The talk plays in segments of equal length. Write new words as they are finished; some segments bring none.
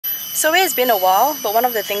So it has been a while, but one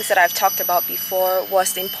of the things that I've talked about before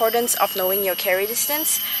was the importance of knowing your carry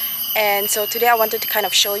distance. And so today I wanted to kind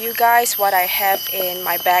of show you guys what I have in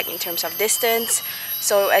my bag in terms of distance.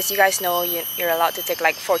 So as you guys know, you're allowed to take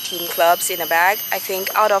like 14 clubs in a bag. I think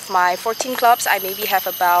out of my 14 clubs, I maybe have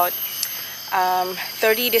about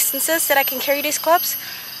 30 distances that I can carry these clubs.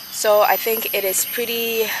 So I think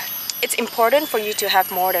it's important for you to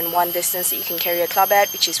have more than one distance that you can carry a club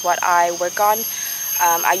at, which is what I work on.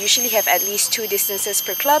 I usually have at least 2 distances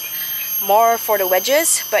per club, more for the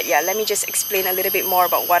wedges. But yeah, let me just explain a little bit more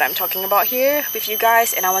about what I'm talking about here with you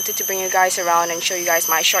guys. And I wanted to bring you guys around and show you guys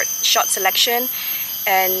my shot selection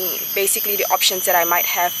and basically the options that I might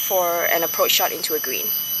have for an approach shot into a green.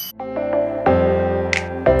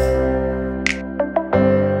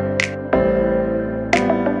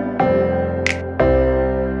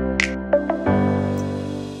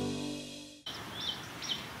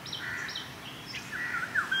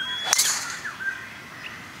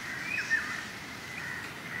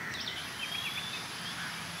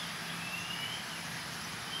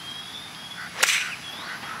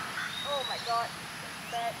 Oh my god,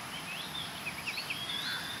 that.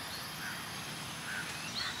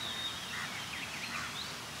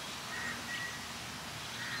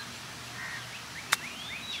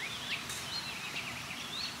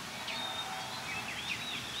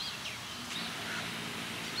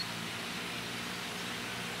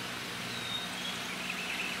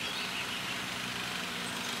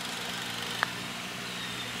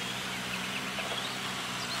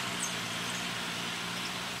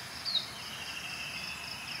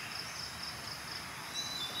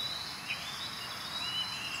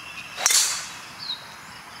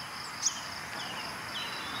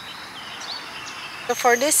 So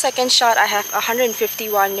for this second shot, I have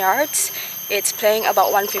 151 yards. It's playing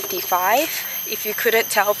about 155. If you couldn't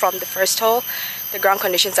tell from the first hole, the ground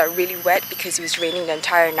conditions are really wet because it was raining the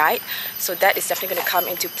entire night. So that is definitely going to come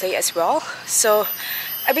into play as well. So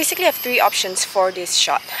I basically have 3 options for this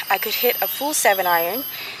shot. I could hit a full 7-iron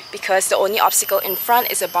because the only obstacle in front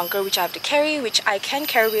is a bunker which I have to carry, which I can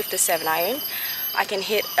carry with the 7-iron. I can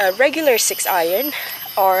hit a regular 6-iron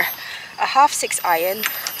or a half 6-iron,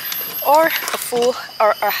 or a full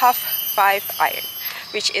or a half 5-iron,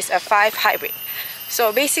 which is a 5 hybrid.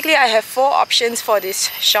 So basically I have 4 options for this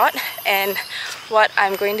shot, and what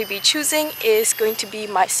I'm going to be choosing is going to be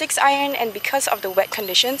my 6-iron. And because of the wet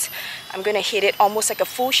conditions, I'm going to hit it almost like a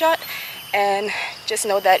full shot, and just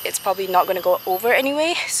know that it's probably not going to go over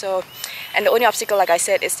anyway. So, and the only obstacle, like I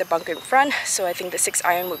said, is the bunker in front, so I think the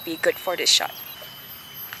 6-iron would be good for this shot.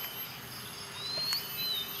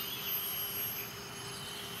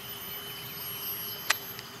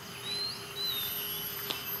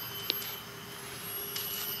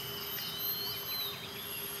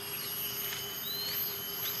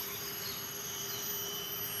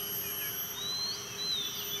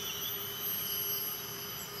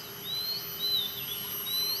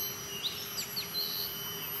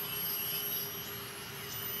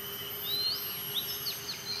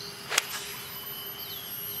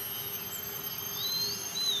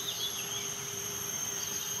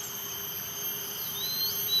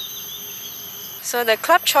 So the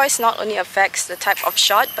club choice not only affects the type of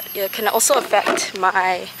shot, but it can also affect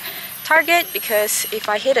my target, because if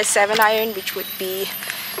I hit a 7-iron, which would be,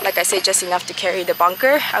 like I said, just enough to carry the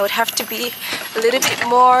bunker, I would have to be a little bit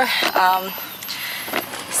more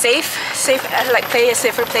like play a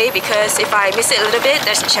safer play, because if I miss it a little bit,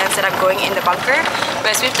 there's a chance that I'm going in the bunker.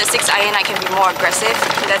 Whereas with the 6-iron, I can be more aggressive.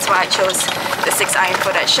 That's why I chose the 6-iron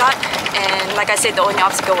for that shot. And like I said, the only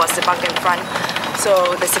obstacle was the bunker in front.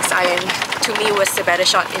 So the 6-iron to me was the better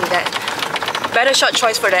shot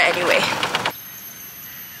choice for that anyway.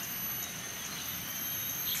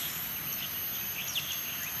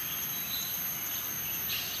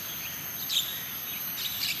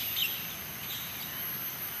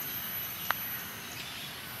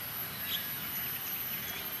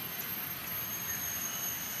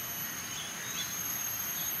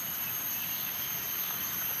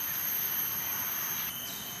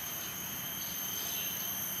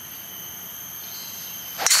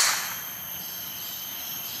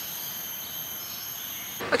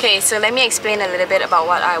 Okay, so let me explain a little bit about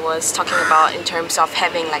what I was talking about in terms of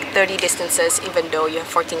having like 30 distances even though you have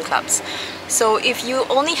 14 clubs. So if you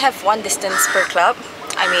only have 1 distance per club,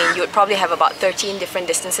 I mean, you would probably have about 13 different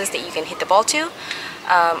distances that you can hit the ball to.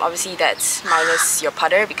 Obviously that's minus your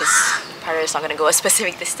putter, because putter is not going to go a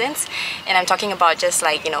specific distance. And I'm talking about just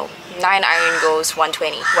like, you know, 9-iron goes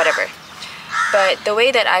 120, whatever. But the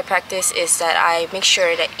way that I practice is that I make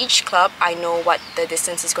sure that each club I know what the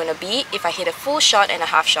distance is going to be if I hit a full shot and a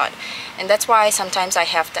half shot. And that's why sometimes I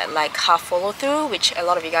have that like half follow through, which a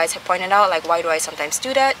lot of you guys have pointed out, like why do I sometimes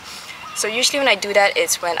do that? So usually when I do that,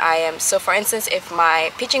 it's when I am, so for instance, if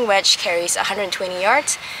my pitching wedge carries 120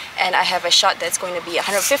 yards and I have a shot that's going to be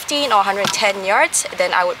 115 or 110 yards,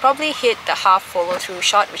 then I would probably hit the half follow through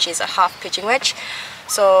shot, which is a half pitching wedge.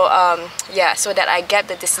 So yeah, so that I get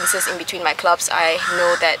the distances in between my clubs. I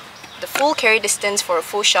know that the full carry distance for a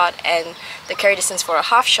full shot and the carry distance for a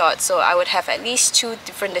half shot, so I would have at least 2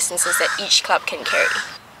 different distances that each club can carry.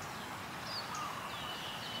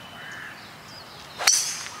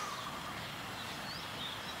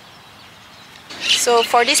 So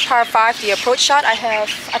for this par 5, the approach shot, I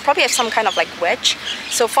probably have some kind of like wedge.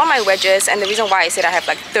 So for my wedges, and the reason why I said I have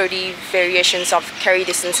like 30 variations of carry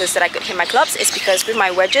distances that I could hit my clubs is because with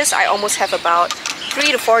my wedges, I almost have about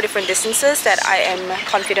 3 to 4 different distances that I am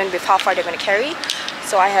confident with how far they're going to carry.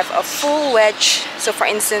 So I have a full wedge. So for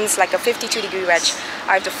instance, like a 52-degree wedge,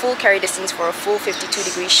 I have the full carry distance for a full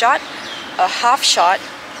 52-degree shot, a half shot,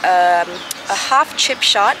 a half chip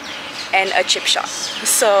shot, and a chip shot.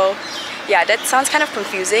 So yeah, that sounds kind of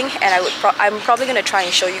confusing, and I'm probably going to try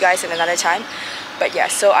and show you guys in another time. But yeah,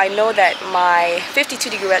 so I know that my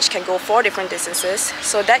 52-degree wedge can go 4 different distances,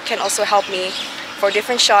 so that can also help me for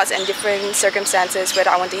different shots and different circumstances,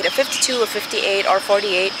 whether I want to hit a 52 or 58 or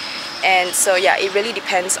 48. And so yeah, it really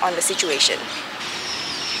depends on the situation.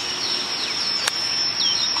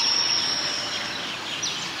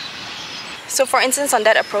 So for instance, on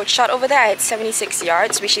that approach shot over there, I had 76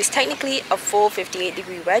 yards, which is technically a full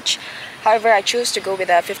 58-degree wedge. However, I chose to go with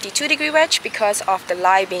a 52-degree wedge because of the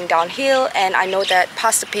lie being downhill, and I know that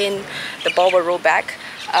past the pin, the ball will roll back.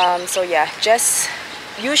 So yeah, just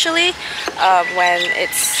usually when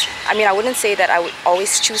it's, I mean, I wouldn't say that I would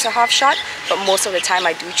always choose a half shot, but most of the time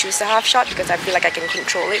I do choose a half shot because I feel like I can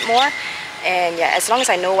control it more. And yeah, as long as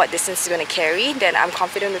I know what distance it's going to carry, then I'm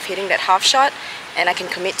confident with hitting that half shot and I can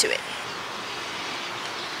commit to it.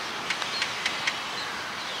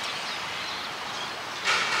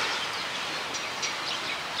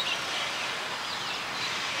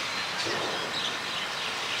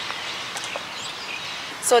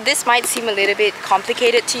 So this might seem a little bit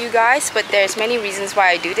complicated to you guys, but there's many reasons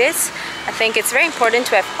why I do this. I think it's very important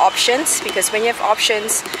to have options, because when you have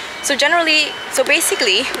options, so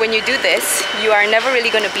basically when you do this, you are never really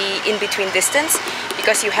going to be in between distance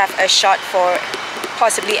because you have a shot for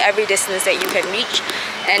possibly every distance that you can reach.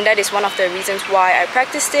 And that is one of the reasons why I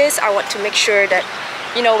practice this. I want to make sure that,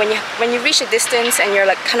 you know, when you reach a distance and you're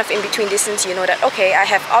like kind of in between distance, you know that okay, I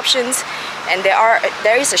have options and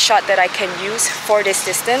there is a shot that I can use for this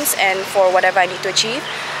distance and for whatever I need to achieve.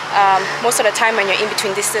 Most of the time when you're in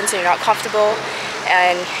between distance and you're not comfortable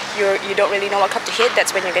and you don't really know what club to hit,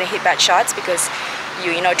 that's when you're going to hit bad shots because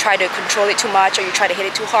you know, try to control it too much or you try to hit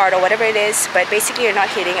it too hard or whatever it is, but basically you're not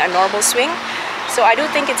hitting a normal swing. So I do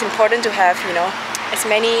think it's important to have, you know, as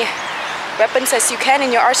many weapons as you can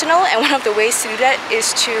in your arsenal, and one of the ways to do that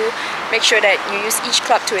is to make sure that you use each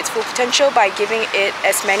club to its full potential by giving it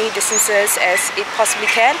as many distances as it possibly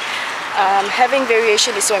can. Having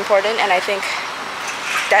variation is so important, and I think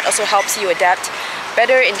that also helps you adapt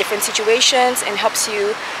better in different situations and gives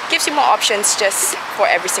you more options just for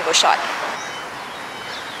every single shot.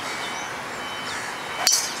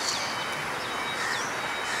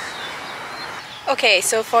 Okay,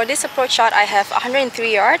 so for this approach shot, I have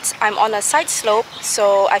 103 yards. I'm on a side slope,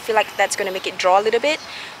 so I feel like that's going to make it draw a little bit,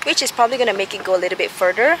 which is probably going to make it go a little bit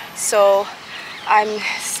further. So I'm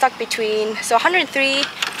stuck between, so 103, I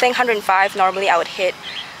think 105, normally I would hit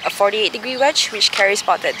a 48-degree wedge, which carries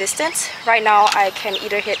about that distance. Right now, I can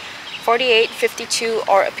either hit 48, 52,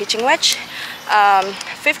 or a pitching wedge.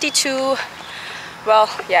 52, well,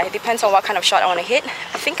 yeah, it depends on what kind of shot I want to hit.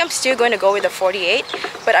 I think I'm still going to go with a 48,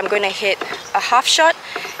 but I'm going to hit a half shot,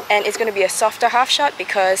 and it's going to be a softer half shot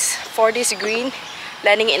because for this green,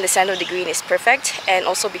 landing in the center of the green is perfect, and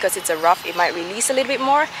also because it's a rough, it might release a little bit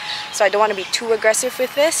more. So I don't want to be too aggressive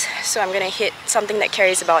with this, so I'm going to hit something that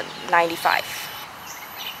carries about 95.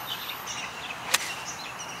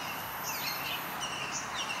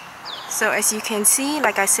 So as you can see,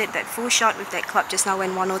 like I said, that full shot with that club just now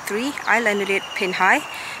went 103. I landed it pin high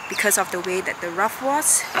because of the way that the rough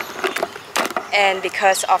was and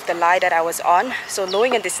because of the lie that I was on. So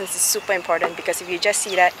knowing a distance is super important, because if you just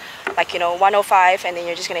see that, like, you know, 105 and then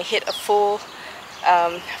you're just going to hit a full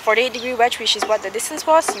 48-degree wedge, which is what the distance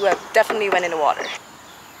was, you have definitely went in the water.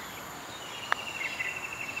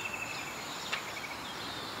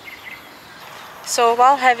 So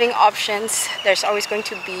while having options, there's always going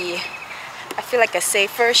to be, I feel like, a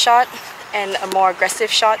safer shot and a more aggressive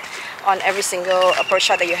shot on every single approach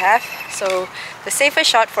shot that you have. So the safest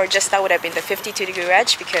shot for just now would have been the 52-degree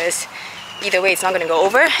wedge, because either way it's not going to go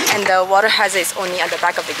over, and the water hazard is only at the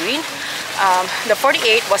back of the green. The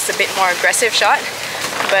 48 was a bit more aggressive shot,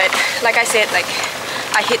 but like I said, like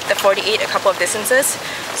I hit the 48 a couple of distances,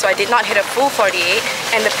 so I did not hit a full 48.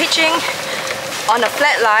 And the pitching on a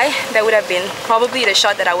flat lie, that would have been probably the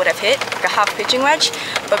shot that I would have hit, like a half pitching wedge,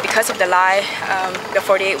 but because of the lie, the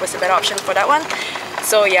 48 was a better option for that one.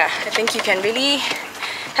 So yeah, I think you can really,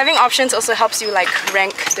 having options also helps you like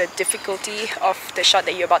rank the difficulty of the shot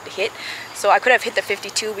that you're about to hit. So I could have hit the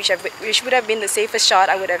 52, which would have been the safest shot.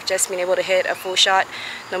 I would have just been able to hit a full shot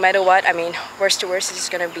no matter what. I mean, worst to worst, it's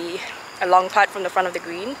just going to be a long putt from the front of the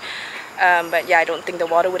green. But yeah, I don't think the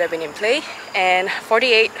water would have been in play. And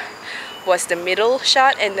 48 was the middle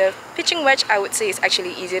shot, and the pitching wedge I would say is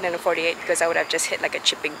actually easier than the 48, because I would have just hit like a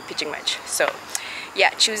chipping pitching wedge. So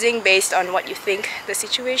yeah, choosing based on what you think the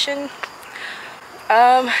situation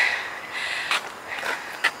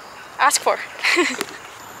ask for.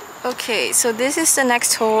 Okay, so this is the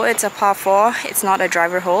next hole. It's a par 4. It's not a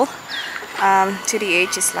driver hole. To the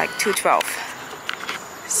age is like 212.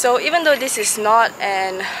 So even though this is not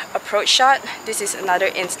an approach shot, this is another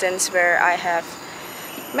instance where I have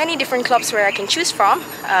many different clubs where I can choose from.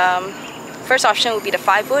 First option would be the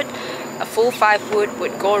 5-wood. A full 5-wood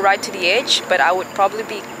would go right to the edge, but I would probably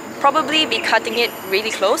be cutting it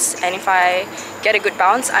really close, and if I get a good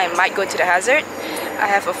bounce, I might go to the hazard. I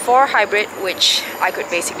have a 4 hybrid, which I could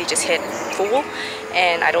basically just hit full,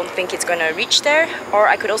 and I don't think it's gonna reach there. Or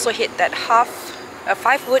I could also hit that a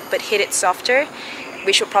 5-wood, but hit it softer,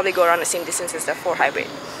 which would probably go around the same distance as the 4 hybrid.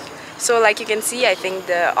 So like you can see, I think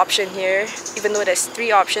the option here, even though there's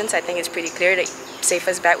 3 options, I think it's pretty clear that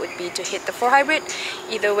safest bet would be to hit the 4 hybrid.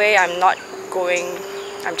 Either way,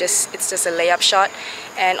 it's just a layup shot.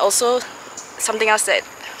 And also something else that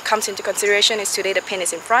comes into consideration is today the pin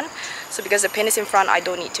is in front. So because the pin is in front, I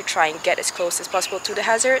don't need to try and get as close as possible to the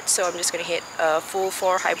hazard. So I'm just going to hit a full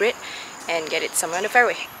 4 hybrid and get it somewhere on the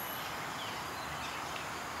fairway.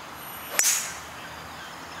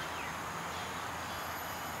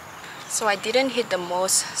 So I didn't hit the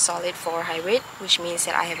most solid 4 hybrid, which means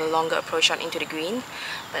that I have a longer approach shot into the green.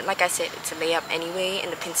 But like I said, it's a layup anyway,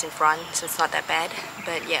 and the pin's in front, so it's not that bad.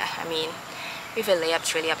 But yeah, I mean, with a layup,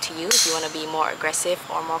 it's really up to you if you want to be more aggressive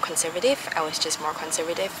or more conservative. I was just more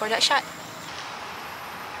conservative for that shot.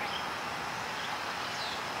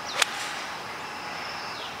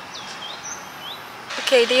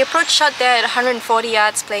 Okay, the approach shot there at 140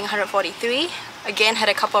 yards, playing 143. Again, had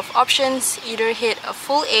a couple of options, either hit a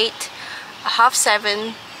full 8, a half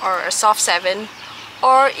 7, or a soft 7,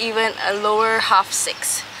 or even a lower half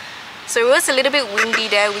 6. So it was a little bit windy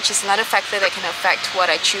there, which is another factor that can affect what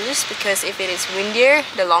I choose, because if it is windier,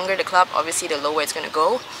 the longer the club, obviously the lower it's going to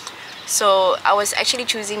go. So I was actually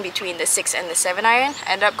choosing between the 6 and the 7 iron.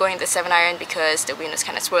 I ended up going the 7 iron because the wind was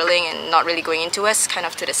kind of swirling and not really going into us, kind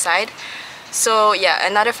of to the side. So yeah,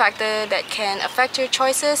 another factor that can affect your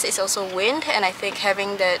choices is also wind, and I think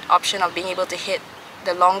having that option of being able to hit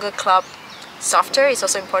the longer club softer is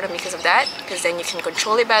also important because of that, because then you can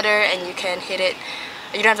control it better and you can hit it,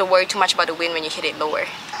 you don't have to worry too much about the wind when you hit it lower.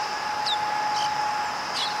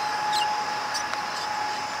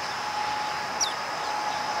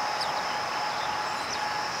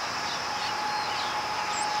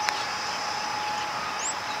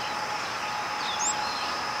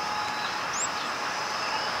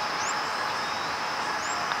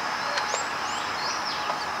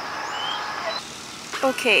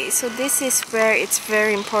 Okay, so this is where it's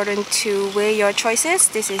very important to weigh your choices.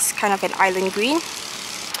 This is kind of an island green.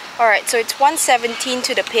 Alright, so it's 117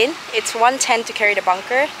 to the pin, it's 110 to carry the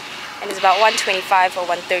bunker, and it's about 125 or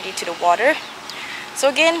 130 to the water. So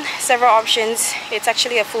again, several options. It's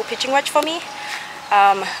actually a full pitching wedge for me.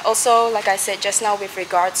 Also, like I said just now, with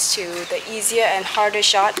regards to the easier and harder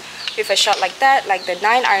shot, with a shot like that, like the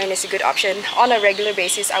 9 iron is a good option. On a regular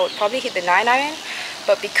basis, I would probably hit the 9 iron.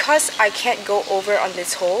 But because I can't go over on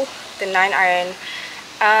this hole, the 9 iron,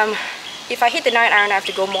 if I hit the 9 iron, I have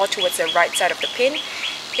to go more towards the right side of the pin.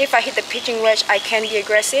 If I hit the pitching wedge, I can be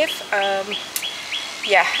aggressive.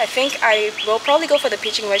 Yeah, I think I will probably go for the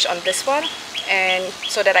pitching wedge on this one, and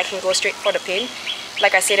so that I can go straight for the pin.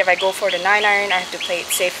 Like I said, if I go for the 9 iron, I have to play it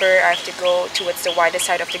safer. I have to go towards the wider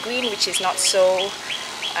side of the green, which is not so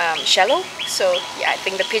shallow. So yeah, I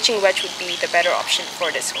think the pitching wedge would be the better option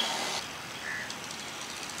for this hole.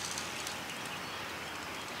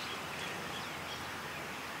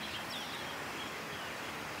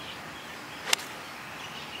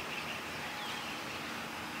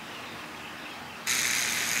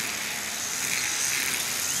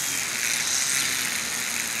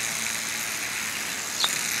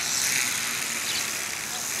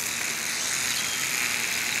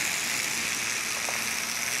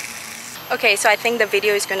 Okay, so I think the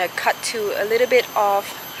video is gonna cut to a little bit of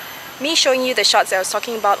me showing you the shots that I was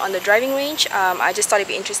talking about on the driving range. I just thought it'd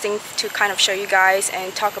be interesting to kind of show you guys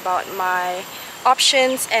and talk about my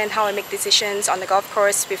options and how I make decisions on the golf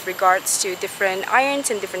course with regards to different irons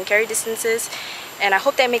and different carry distances. And I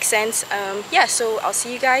hope that makes sense. Yeah, so I'll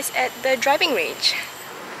see you guys at the driving range.